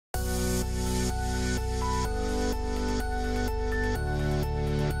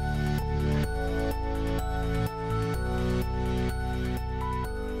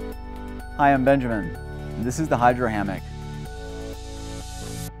Hi, I'm Benjamin, and this is the Hydro Hammock.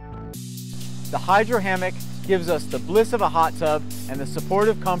 The Hydro Hammock gives us the bliss of a hot tub and the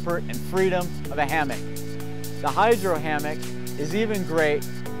supportive comfort and freedom of a hammock. The Hydro Hammock is even great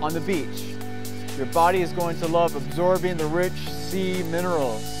on the beach. Your body is going to love absorbing the rich sea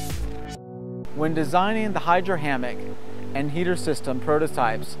minerals. When designing the Hydro Hammock and heater system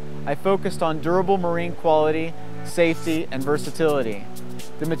prototypes, I focused on durable marine quality, safety, and versatility.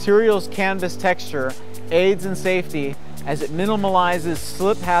 The material's canvas texture aids in safety as it minimalizes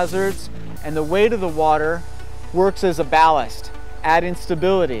slip hazards, and the weight of the water works as a ballast, adding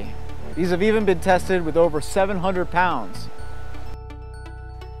stability. These have even been tested with over 700 pounds.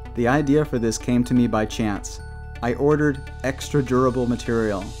 The idea for this came to me by chance. I ordered extra durable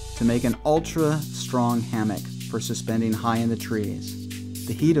material to make an ultra strong hammock for suspending high in the trees.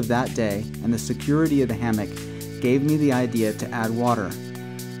 The heat of that day and the security of the hammock gave me the idea to add water.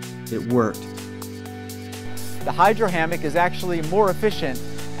 It worked. The Hydro Hammock is actually more efficient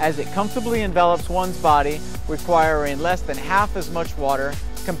as it comfortably envelops one's body, requiring less than half as much water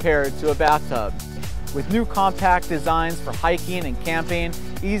compared to a bathtub. With new compact designs for hiking and camping,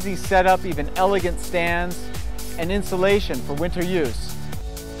 easy setup, even elegant stands, and insulation for winter use.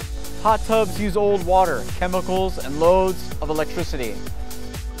 Hot tubs use old water, chemicals, and loads of electricity.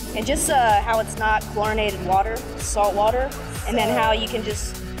 And just how it's not chlorinated water, salt water, and then how you can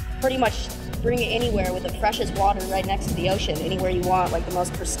just pretty much bring it anywhere with the freshest water right next to the ocean, anywhere you want, like the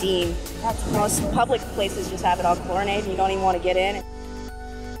most pristine. Most public places just have it all chlorinated and you don't even want to get in.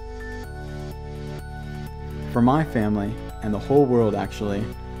 For my family, and the whole world actually,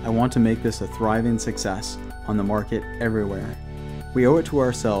 I want to make this a thriving success on the market everywhere. We owe it to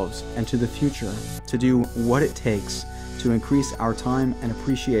ourselves and to the future to do what it takes to increase our time and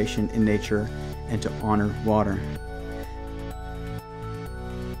appreciation in nature and to honor water.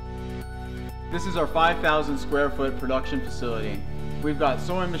 This is our 5,000 square foot production facility. We've got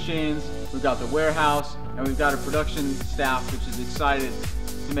sewing machines, we've got the warehouse, and we've got a production staff which is excited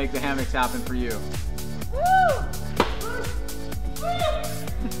to make the hammocks happen for you.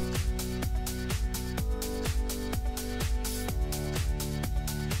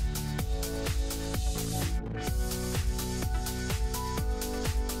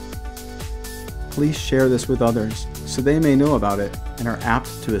 Please share this with others so they may know about it and are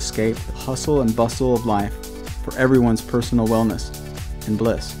apt to escape the hustle and bustle of life for everyone's personal wellness and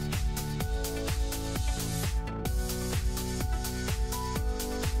bliss.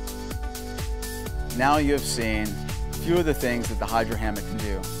 Now you have seen a few of the things that the Hydro Hammock can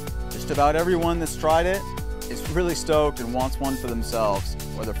do. Just about everyone that's tried it is really stoked and wants one for themselves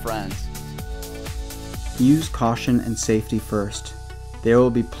or their friends. Use caution and safety first. There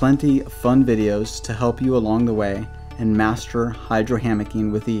will be plenty of fun videos to help you along the way and master hydro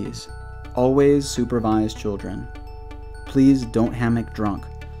hammocking with ease. Always supervise children. Please don't hammock drunk,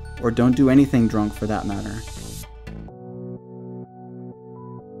 or don't do anything drunk for that matter.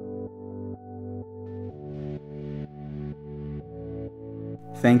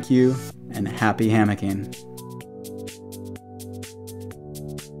 Thank you, and happy hammocking.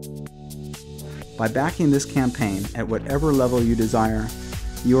 By backing this campaign at whatever level you desire,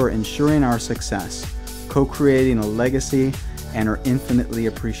 you are ensuring our success, co-creating a legacy, and are infinitely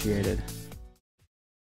appreciated.